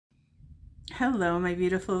Hello, my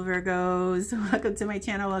beautiful Virgos. Welcome to my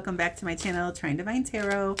channel. Welcome back to my channel, Trying Divine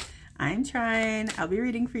Tarot. I'm Trying. I'll be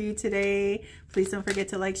reading for you today. Please don't forget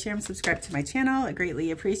to like, share, and subscribe to my channel. I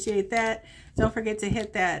greatly appreciate that. Don't forget to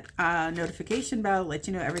hit that notification bell, let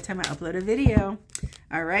you know every time I upload a video.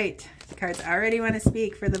 All right, the cards already want to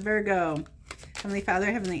speak for the Virgo. Heavenly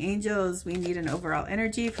Father, Heavenly Angels, we need an overall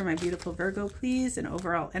energy for my beautiful Virgo, please. An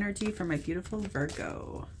overall energy for my beautiful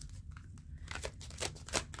Virgo.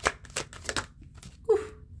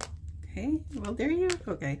 Okay, well, there you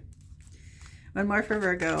go. Okay. One more for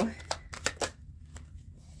Virgo.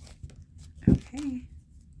 Okay.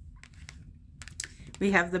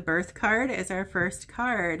 We have the Birth card as our first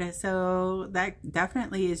card. So that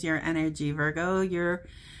definitely is your energy, Virgo. You're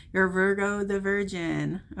Virgo the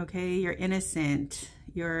Virgin. Okay, you're innocent.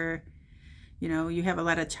 You're, you have a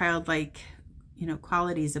lot of childlike,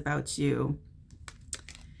 qualities about you.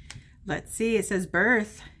 Let's see. It says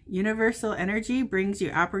birth. Universal energy brings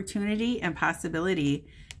you opportunity and possibility.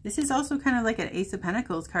 This is also kind of like an Ace of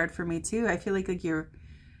Pentacles card for me too. I feel like you're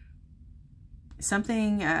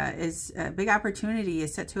something is a big opportunity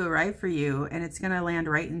is set to arrive for you, and it's going to land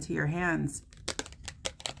right into your hands.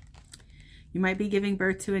 You might be giving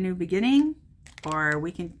birth to a new beginning, or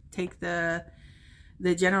we can take the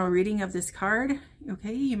general reading of this card.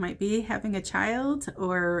 Okay, you might be having a child,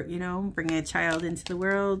 or bringing a child into the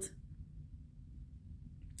world,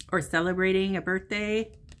 or celebrating a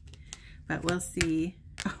birthday, but we'll see.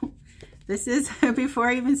 Oh, this is, before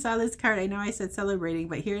I even saw this card, I know I said celebrating,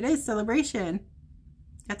 but here it is, celebration.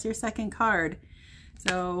 That's your second card.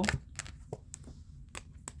 So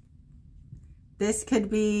this could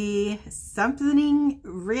be something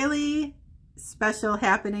really special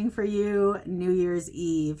happening for you New Year's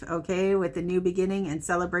Eve, okay, with the new beginning and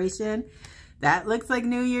celebration. That looks like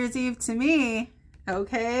New Year's Eve to me,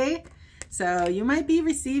 okay? So you might be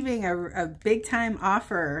receiving a big time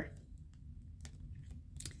offer.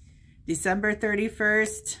 December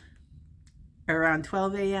 31st, around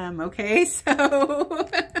 12 a.m. Okay, so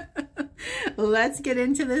let's get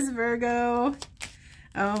into this, Virgo.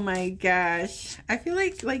 Oh my gosh. I feel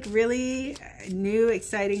like really new,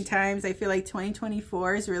 exciting times. I feel like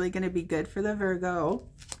 2024 is really going to be good for the Virgo.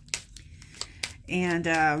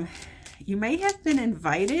 And you may have been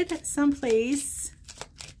invited someplace.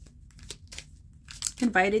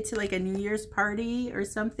 Invited to like a New Year's party or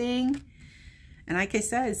something, and like I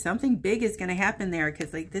said, something big is going to happen there,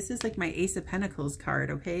 because like this is like my Ace of Pentacles card.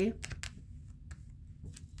 Okay,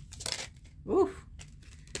 oof.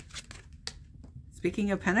 Speaking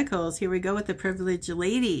of Pentacles, here we go with the Privileged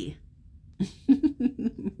Lady.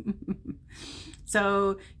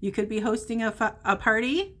 So you could be hosting a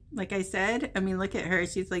party, like I said. I mean, look at her.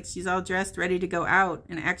 She's all dressed, ready to go out.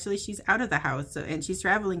 And actually, she's out of the house. So, and she's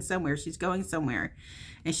traveling somewhere. She's going somewhere.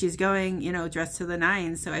 And she's going, dressed to the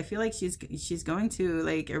nines. So I feel like she's going to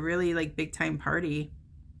like a really like big time party.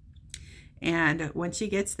 And when she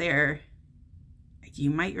gets there, you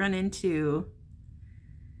might run into,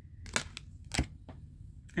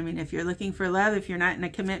 I mean, if you're looking for love, if you're not in a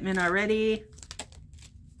commitment already,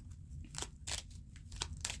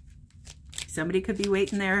 somebody could be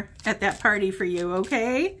waiting there at that party for you,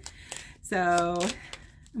 okay? So,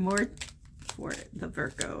 more for the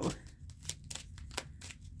Virgo.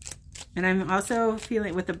 And I'm also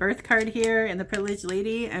feeling, with the Birth card here and the Privileged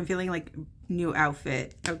Lady, I'm feeling like new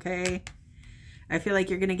outfit, okay? I feel like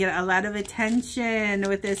you're going to get a lot of attention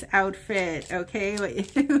with this outfit, okay?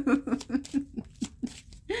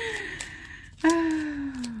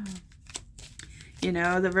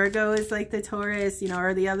 The Virgo is like the Taurus,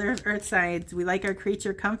 or the other earth signs. We like our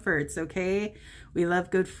creature comforts, okay? We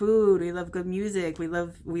love good food. We love good music. We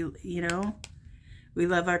love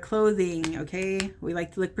our clothing, okay? We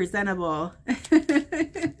like to look presentable.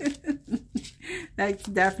 That's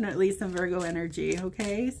definitely some Virgo energy,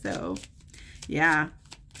 okay? So, yeah.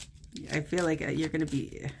 I feel like you're going to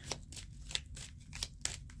be...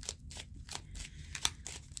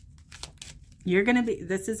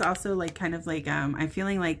 this is also like kind of like, I'm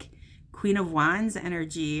feeling like Queen of Wands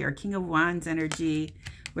energy or King of Wands energy,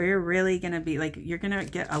 where you're really going to be like, you're going to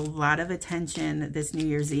get a lot of attention this New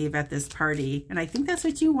Year's Eve at this party. And I think that's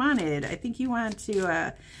what you wanted. I think you want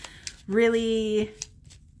to really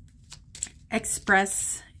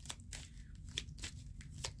express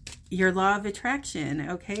your law of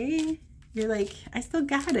attraction, okay? You're like, I still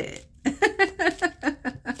got it.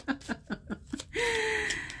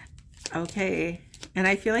 Okay, and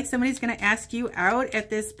I feel like somebody's going to ask you out at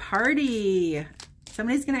this party.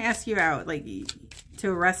 Somebody's going to ask you out, like, to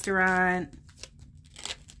a restaurant.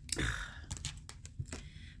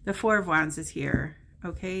 The Four of Wands is here.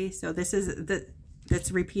 Okay, so this is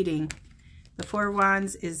that's repeating. The Four of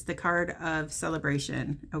Wands is the card of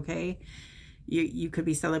celebration, okay? You could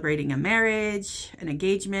be celebrating a marriage, an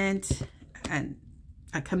engagement,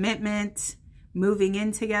 a commitment, moving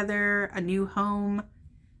in together, a new home,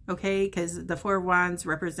 okay? Because the Four of Wands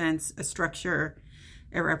represents a structure.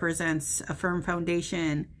 It represents a firm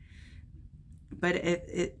foundation. But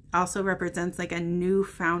it also represents like a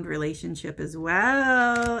newfound relationship as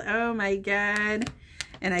well. Oh my God.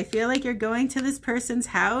 And I feel like you're going to this person's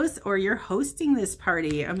house or you're hosting this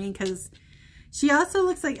party. I mean, because she also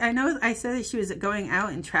looks like, I know I said that she was going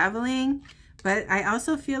out and traveling, but I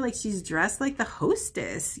also feel like she's dressed like the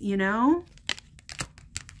hostess, you know?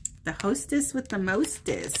 The hostess with the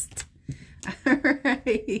mostest. All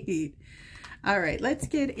right. All right, let's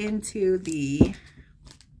get into the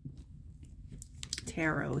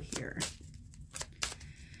tarot here.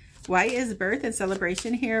 Why is birth and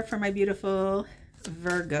celebration here for my beautiful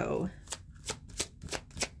Virgo?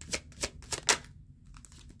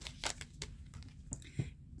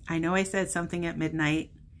 I know I said something at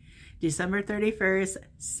midnight. December 31st,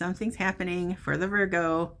 something's happening for the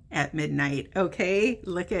Virgo at midnight, okay?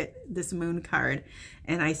 Look at this moon card.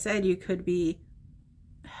 And I said you could be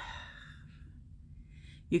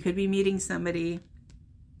meeting somebody,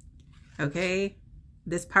 okay?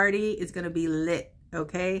 This party is going to be lit,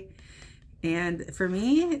 okay? And for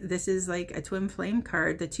me, this is like a twin flame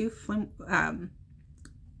card. The two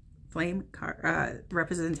flame card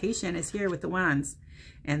representation is here with the wands,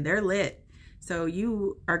 and they're lit. So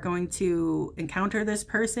you are going to encounter this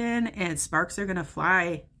person and sparks are going to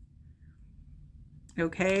fly,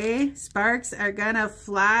 okay? Sparks are going to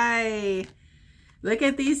fly. Look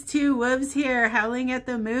at these two wolves here howling at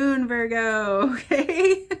the moon, Virgo,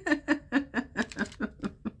 okay?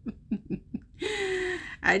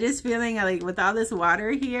 I just feeling like with all this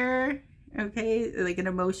water here, okay, like an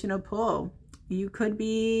emotional pull. You could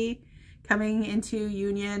be coming into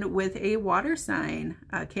union with a water sign,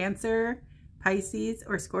 Cancer, Pisces,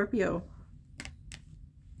 or Scorpio.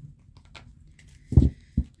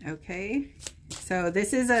 Okay, so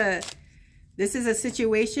this is a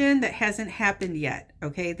situation that hasn't happened yet.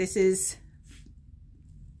 Okay, this is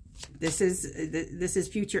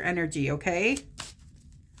future energy. Okay.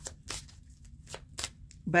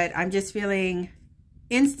 But I'm just feeling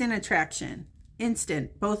instant attraction.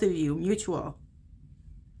 Instant. Both of you. Mutual.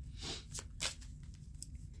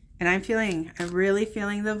 And I'm really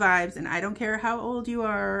feeling the vibes. And I don't care how old you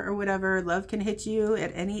are or whatever. Love can hit you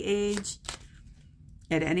at any age.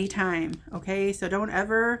 At any time. Okay? So don't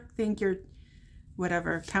ever think you're...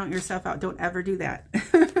 whatever. Count yourself out. Don't ever do that.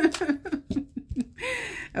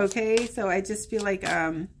 Okay? So I just feel like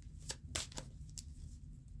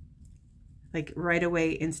right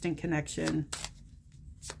away, instant connection.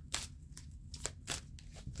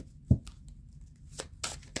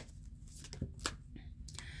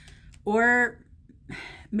 Or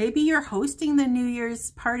maybe you're hosting the New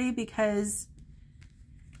Year's party because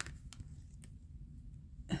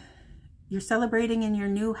you're celebrating in your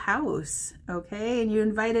new house, okay? And you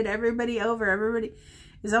invited everybody over. Everybody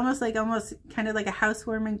is almost kind of like a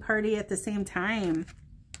housewarming party at the same time.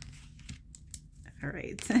 All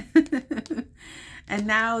right. And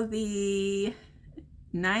now the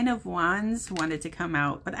Nine of Wands wanted to come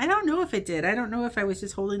out, but I don't know if it did. I don't know if I was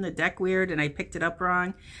just holding the deck weird and I picked it up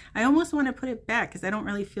wrong. I almost want to put it back because I don't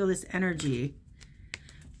really feel this energy.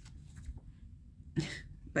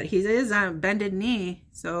 But he is on bended knee,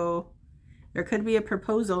 so there could be a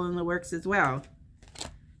proposal in the works as well.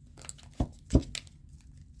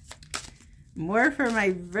 More for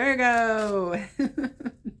my Virgo.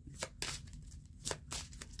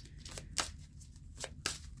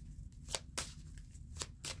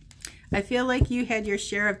 I feel like you had your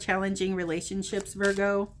share of challenging relationships,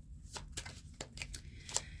 Virgo.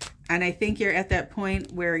 And I think you're at that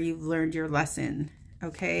point where you've learned your lesson,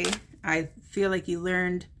 okay? I feel like you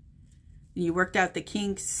worked out the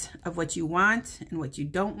kinks of what you want and what you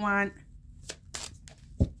don't want.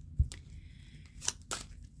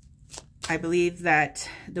 I believe that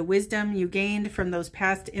the wisdom you gained from those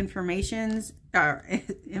past informations, or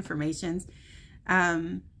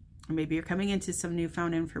maybe you're coming into some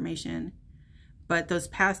newfound information, but those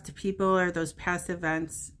past people or those past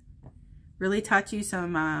events really taught you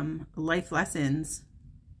some life lessons.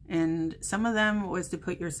 And some of them was to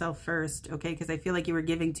put yourself first, okay? Because I feel like you were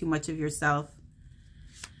giving too much of yourself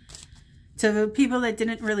to people that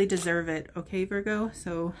didn't really deserve it, okay, Virgo?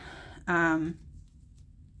 So,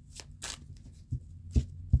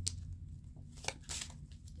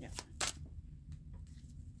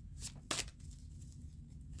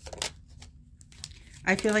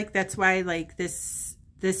 I feel like that's why, like, this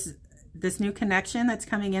this new connection that's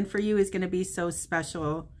coming in for you is going to be so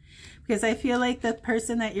special, because I feel like the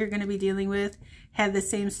person that you're going to be dealing with had the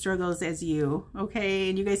same struggles as you, okay?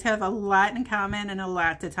 And you guys have a lot in common and a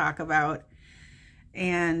lot to talk about.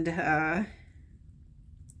 And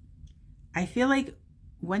I feel like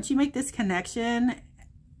once you make this connection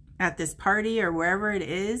at this party or wherever it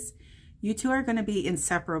is, you two are going to be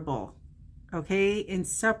inseparable, okay?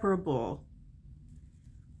 Inseparable.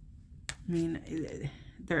 I mean,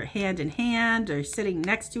 they're hand in hand, they're sitting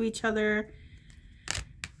next to each other.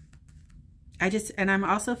 And I'm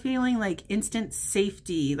also feeling like instant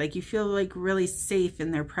safety, like you feel like really safe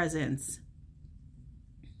in their presence.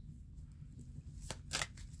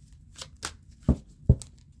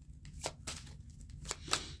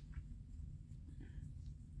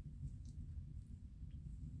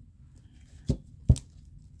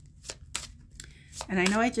 And I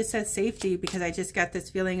know I just said safety because I just got this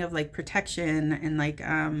feeling of like protection and like,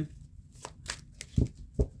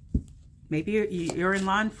 maybe you're in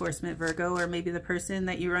law enforcement, Virgo, or maybe the person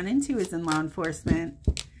that you run into is in law enforcement.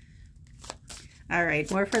 All right,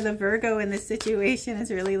 more for the Virgo in this situation is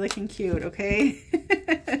really looking cute, okay?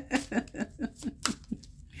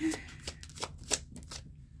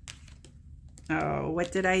 Oh,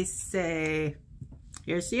 what did I say?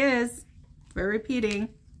 Here she is. We're repeating.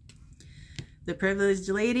 The privileged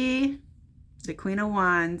lady, the Queen of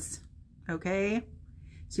Wands, okay?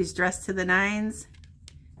 She's dressed to the nines.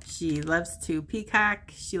 She loves to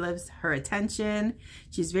peacock. She loves her attention.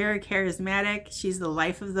 She's very charismatic. She's the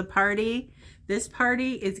life of the party. This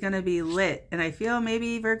party is going to be lit. And I feel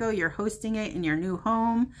maybe, Virgo, you're hosting it in your new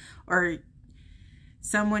home, or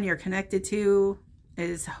someone you're connected to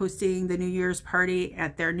is hosting the New Year's party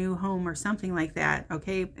at their new home or something like that,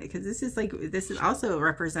 okay? Because this is also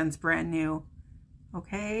represents brand new,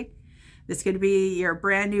 okay? This could be your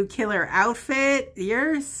brand new killer outfit.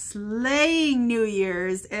 You're slaying New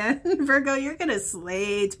Year's, and Virgo, you're gonna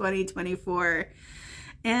slay 2024.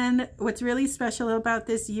 And what's really special about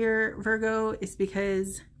this year, Virgo, is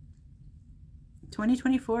because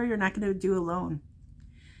 2024 you're not gonna do alone.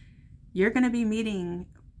 You're gonna be meeting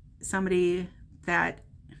somebody that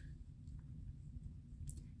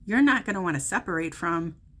you're not going to want to separate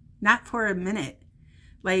from, not for a minute.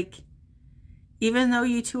 Like, even though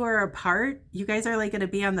you two are apart, you guys are like going to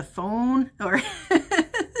be on the phone or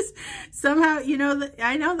somehow, you know,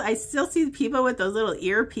 I know I still see people with those little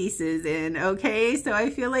earpieces in, okay? So I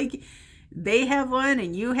feel like they have one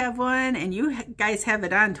and you have one and you guys have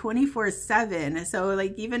it on 24/7. So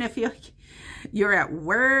like, even if you're at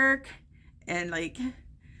work and like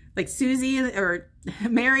Susie or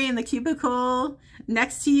Mary in the cubicle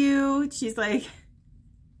next to you, she's like,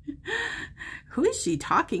 who is she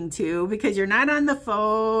talking to? Because you're not on the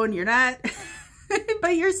phone, you're not,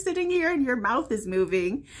 but you're sitting here and your mouth is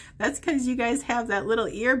moving. That's because you guys have that little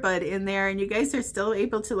earbud in there and you guys are still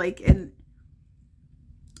able to like, and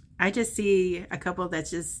I just see a couple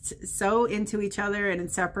that's just so into each other and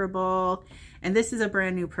inseparable. And this is a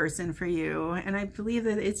brand new person for you. And I believe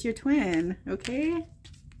that it's your twin, okay?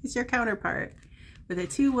 It's your counterpart with the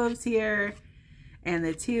two wolves here and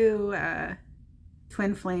the two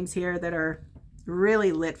twin flames here that are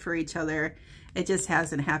really lit for each other. It just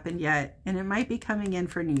hasn't happened yet, and it might be coming in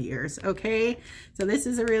for New Year's, okay? So this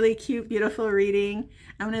is a really cute, beautiful reading.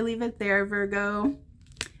 I'm going to leave it there, Virgo.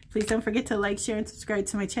 Please don't forget to like, share, and subscribe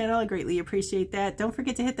to my channel. I greatly appreciate that. Don't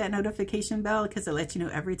forget to hit that notification bell because it lets you know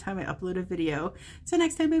every time I upload a video. So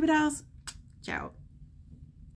next time, baby dolls, ciao.